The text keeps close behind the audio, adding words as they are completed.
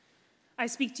I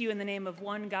speak to you in the name of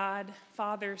one God,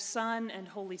 Father, Son, and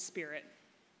Holy Spirit.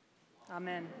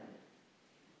 Amen.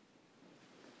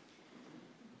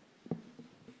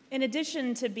 In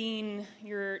addition to being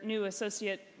your new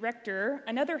associate rector,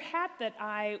 another hat that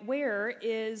I wear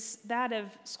is that of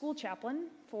school chaplain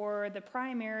for the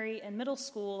primary and middle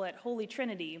school at Holy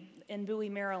Trinity in Bowie,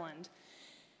 Maryland.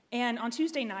 And on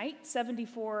Tuesday night,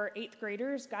 74 eighth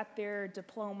graders got their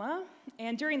diploma,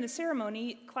 and during the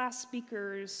ceremony, class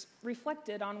speakers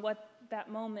reflected on what that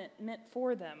moment meant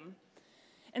for them.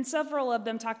 And several of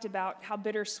them talked about how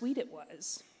bittersweet it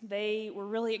was. They were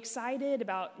really excited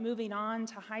about moving on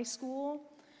to high school,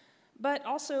 but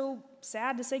also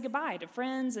sad to say goodbye to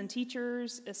friends and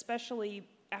teachers, especially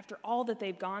after all that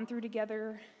they've gone through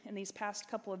together in these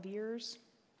past couple of years.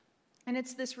 And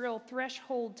it's this real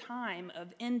threshold time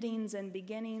of endings and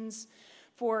beginnings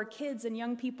for kids and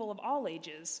young people of all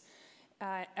ages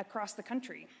across the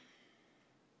country.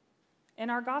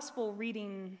 In our gospel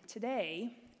reading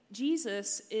today,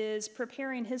 Jesus is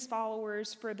preparing his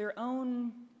followers for their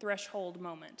own threshold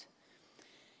moment.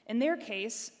 In their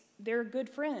case, their good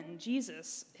friend,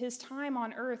 Jesus, his time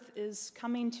on earth is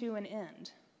coming to an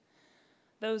end.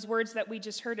 Those words that we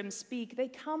just heard him speak, they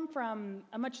come from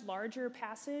a much larger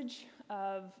passage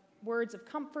of words of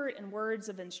comfort and words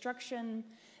of instruction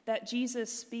that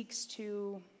Jesus speaks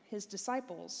to his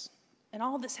disciples. And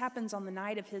all this happens on the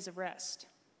night of his arrest.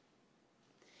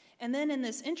 And then in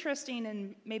this interesting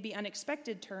and maybe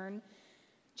unexpected turn,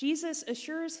 Jesus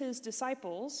assures his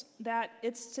disciples that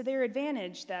it's to their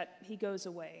advantage that he goes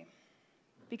away,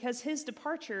 because his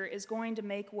departure is going to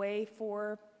make way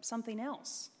for something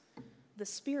else, the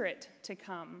Spirit to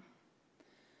come.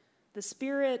 The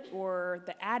Spirit, or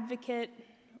the Advocate,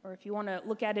 or if you want to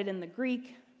look at it in the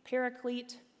Greek,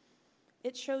 Paraclete,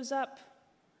 it shows up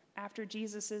after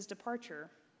Jesus' departure.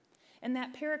 And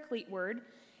that Paraclete word,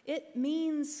 it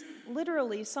means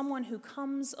literally someone who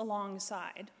comes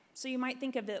alongside. So you might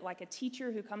think of it like a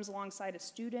teacher who comes alongside a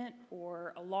student,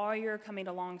 or a lawyer coming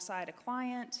alongside a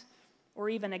client, or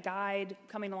even a guide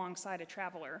coming alongside a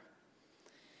traveler.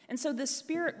 And so the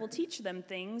Spirit will teach them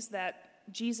things that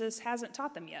Jesus hasn't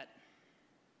taught them yet.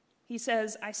 He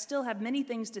says, "I still have many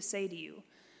things to say to you,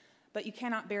 but you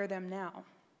cannot bear them now.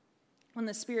 When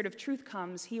the Spirit of truth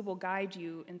comes, he will guide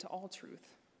you into all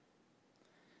truth."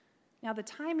 Now, the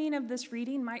timing of this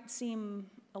reading might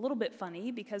seem a little bit funny,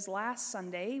 because last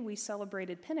Sunday we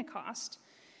celebrated Pentecost,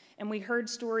 and we heard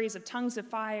stories of tongues of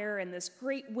fire and this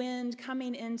great wind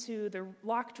coming into the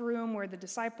locked room where the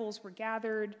disciples were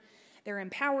gathered. They're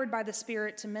empowered by the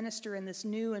Spirit to minister in this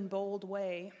new and bold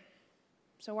way.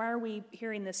 So why are we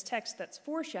hearing this text that's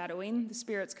foreshadowing the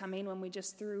Spirit's coming when we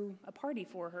just threw a party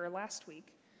for her last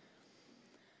week?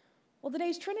 Well,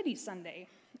 today's Trinity Sunday,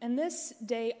 and this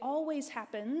day always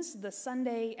happens the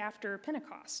Sunday after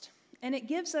Pentecost, and it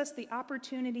gives us the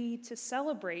opportunity to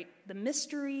celebrate the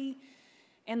mystery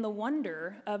and the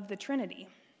wonder of the Trinity.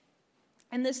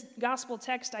 And this gospel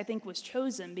text, I think, was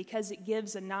chosen because it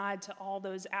gives a nod to all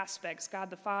those aspects, God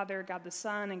the Father, God the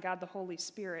Son, and God the Holy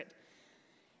Spirit,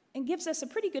 and gives us a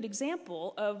pretty good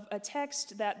example of a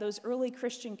text that those early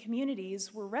Christian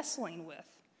communities were wrestling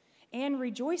with and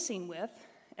rejoicing with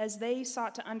as they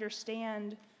sought to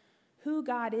understand who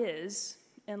God is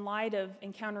in light of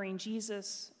encountering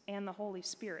Jesus and the Holy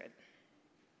Spirit.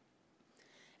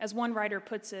 As one writer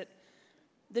puts it,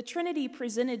 the Trinity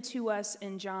presented to us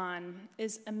in John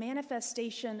is a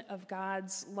manifestation of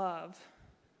God's love,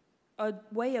 a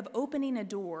way of opening a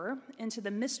door into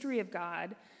the mystery of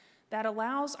God that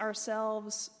allows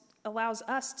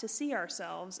us to see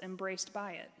ourselves embraced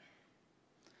by it.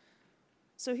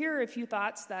 So here are a few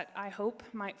thoughts that I hope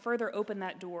might further open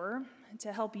that door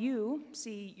to help you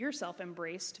see yourself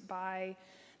embraced by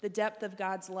the depth of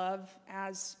God's love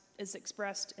as is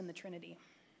expressed in the Trinity.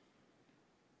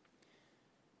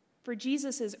 For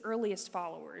Jesus' earliest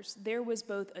followers, there was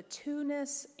both a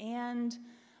two-ness and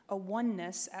a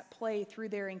oneness at play through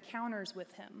their encounters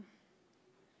with him.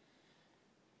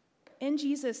 In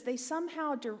Jesus, they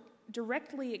somehow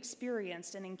directly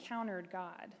experienced and encountered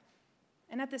God.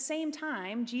 And at the same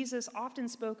time, Jesus often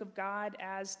spoke of God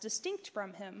as distinct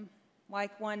from him,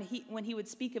 like when he would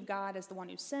speak of God as the one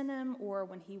who sent him, or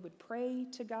when he would pray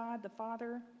to God the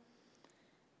Father.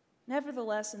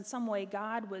 Nevertheless, in some way,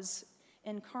 God was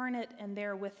incarnate and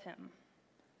there with him.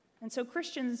 And so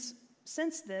Christians,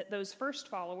 since those first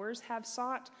followers, have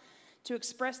sought to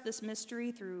express this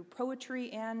mystery through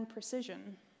poetry and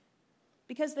precision,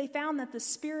 because they found that the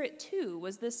Spirit, too,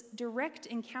 was this direct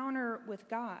encounter with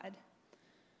God.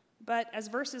 But as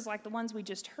verses like the ones we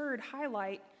just heard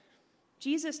highlight,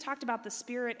 Jesus talked about the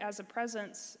Spirit as a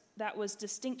presence that was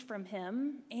distinct from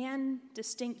him and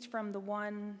distinct from the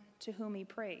one to whom he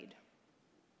prayed.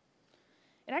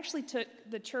 It actually took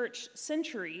the church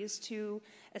centuries to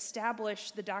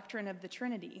establish the doctrine of the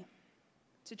Trinity,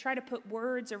 to try to put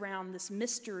words around this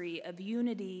mystery of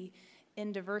unity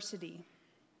in diversity.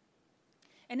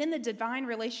 And in the divine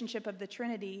relationship of the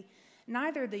Trinity,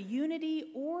 neither the unity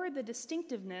or the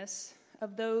distinctiveness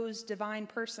of those divine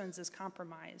persons is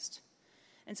compromised.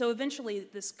 And so eventually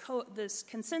this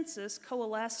consensus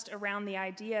coalesced around the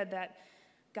idea that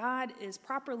God is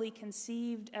properly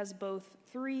conceived as both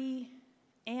three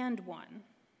and one.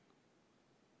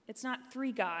 It's not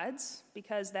three gods,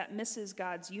 because that misses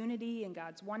God's unity and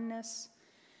God's oneness.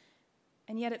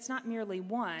 And yet it's not merely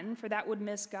one, for that would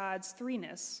miss God's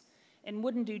threeness and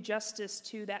wouldn't do justice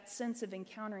to that sense of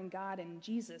encountering God in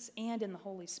Jesus and in the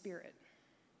Holy Spirit.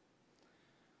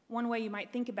 One way you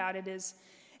might think about it is,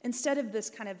 instead of this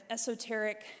kind of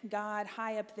esoteric God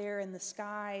high up there in the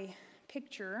sky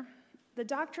picture, the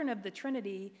doctrine of the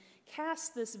Trinity casts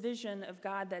this vision of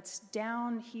God that's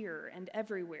down here and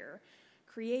everywhere,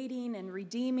 creating and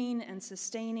redeeming and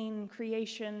sustaining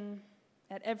creation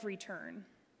at every turn.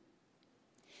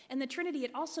 And the Trinity,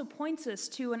 it also points us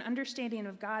to an understanding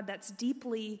of God that's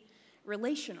deeply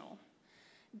relational.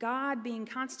 God being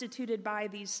constituted by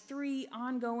these three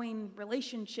ongoing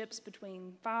relationships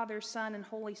between Father, Son, and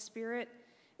Holy Spirit,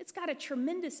 it's got a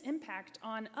tremendous impact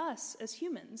on us as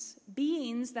humans,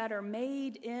 beings that are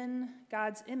made in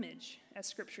God's image, as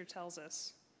Scripture tells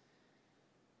us.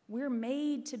 We're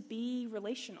made to be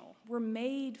relational. We're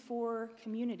made for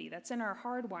community. That's in our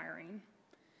hardwiring.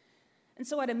 And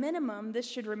so at a minimum, this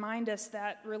should remind us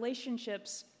that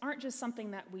relationships aren't just something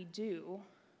that we do.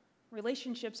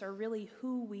 Relationships are really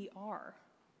who we are.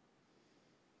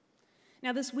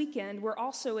 Now, this weekend, we're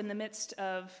also in the midst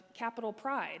of Capitol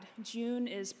Pride. June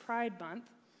is Pride Month.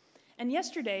 And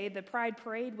yesterday, the Pride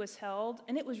Parade was held,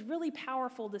 and it was really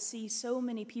powerful to see so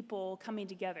many people coming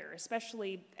together,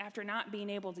 especially after not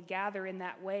being able to gather in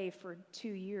that way for 2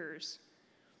 years.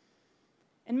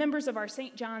 And members of our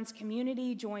St. John's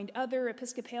community joined other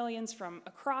Episcopalians from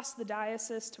across the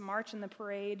diocese to march in the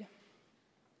parade.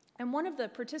 And one of the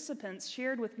participants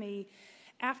shared with me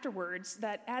afterwards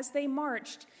that as they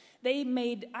marched, they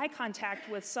made eye contact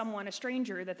with someone, a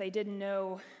stranger that they didn't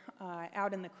know,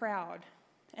 out in the crowd.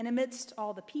 And amidst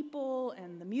all the people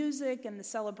and the music and the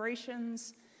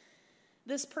celebrations,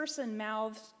 this person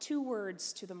mouthed 2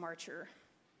 words to the marcher: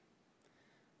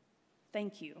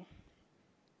 "Thank you."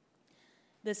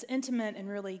 This intimate and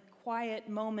really quiet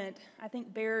moment, I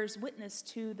think, bears witness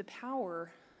to the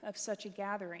power of such a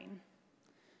gathering.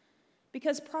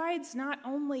 Because Pride's not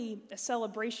only a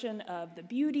celebration of the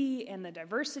beauty and the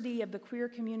diversity of the queer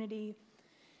community,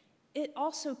 it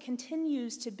also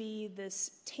continues to be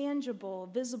this tangible,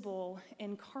 visible,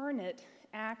 incarnate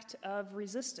act of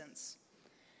resistance.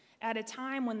 At a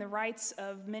time when the rights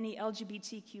of many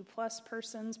LGBTQ plus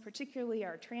persons, particularly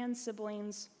our trans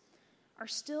siblings, are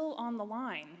still on the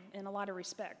line in a lot of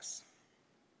respects.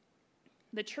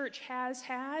 The church has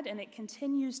had, and it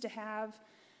continues to have,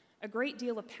 a great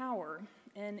deal of power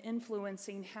in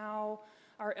influencing how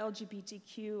our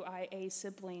LGBTQIA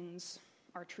siblings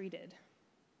are treated.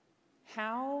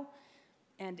 How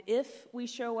and if we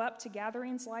show up to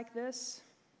gatherings like this,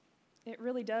 it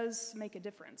really does make a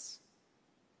difference.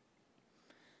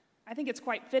 I think it's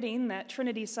quite fitting that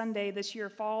Trinity Sunday this year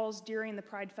falls during the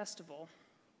Pride Festival.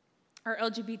 Our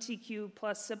LGBTQ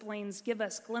plus siblings give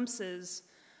us glimpses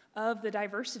of the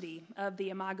diversity of the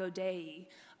Imago Dei,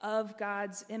 of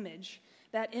God's image,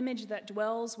 that image that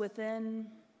dwells within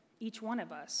each one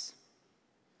of us.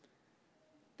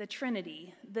 The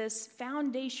Trinity, this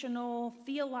foundational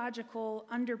theological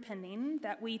underpinning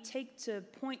that we take to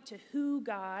point to who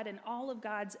God and all of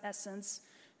God's essence,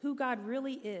 who God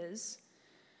really is.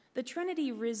 The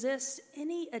Trinity resists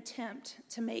any attempt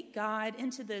to make God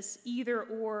into this either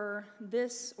or,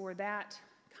 this or that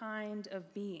kind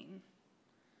of being.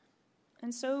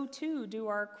 And so, too, do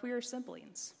our queer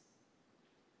siblings.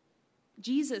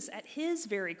 Jesus, at his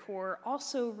very core,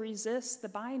 also resists the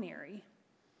binary.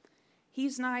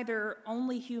 He's neither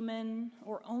only human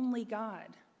or only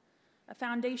God. A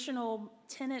foundational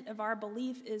tenet of our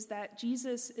belief is that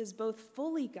Jesus is both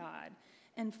fully God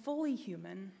and fully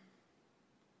human.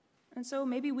 And so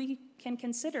maybe we can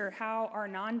consider how our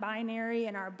non-binary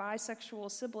and our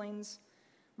bisexual siblings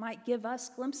might give us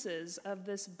glimpses of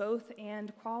this both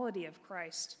and quality of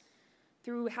Christ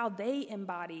through how they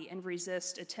embody and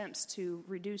resist attempts to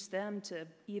reduce them to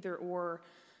either or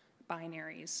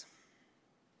binaries.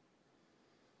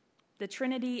 The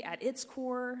Trinity at its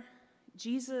core,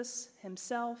 Jesus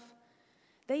himself,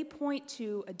 They point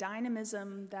to a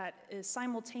dynamism that is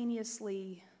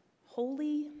simultaneously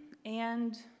holy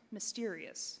and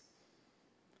mysterious.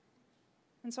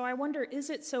 And so I wonder, is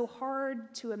it so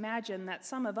hard to imagine that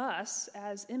some of us,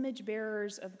 as image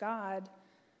bearers of God,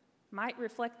 might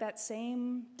reflect that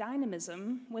same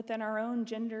dynamism within our own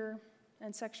gender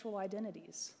and sexual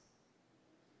identities?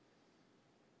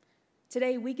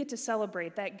 Today, we get to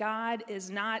celebrate that God is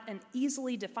not an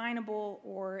easily definable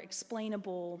or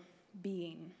explainable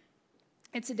being.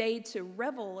 It's a day to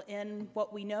revel in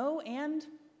what we know and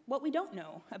what we don't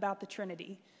know about the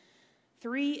Trinity.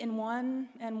 3 in 1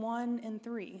 and 1 in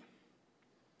 3.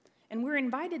 And we're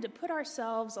invited to put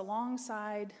ourselves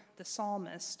alongside the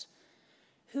psalmist,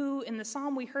 who in the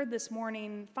psalm we heard this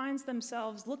morning finds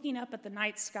themselves looking up at the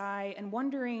night sky and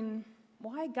wondering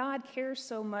why God cares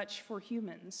so much for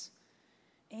humans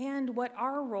and what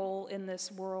our role in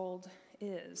this world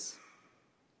is.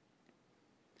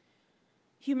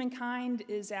 Humankind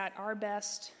is at our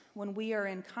best when we are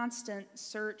in constant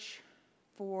search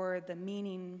for the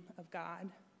meaning of God.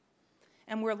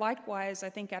 And we're likewise, I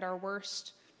think, at our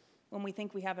worst when we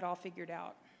think we have it all figured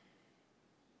out.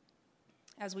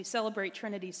 As we celebrate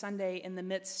Trinity Sunday in the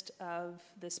midst of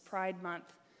this Pride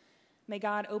Month, may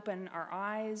God open our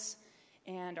eyes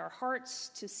and our hearts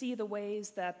to see the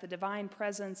ways that the divine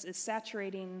presence is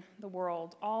saturating the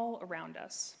world all around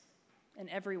us and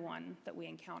everyone that we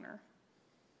encounter.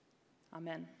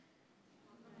 Amen.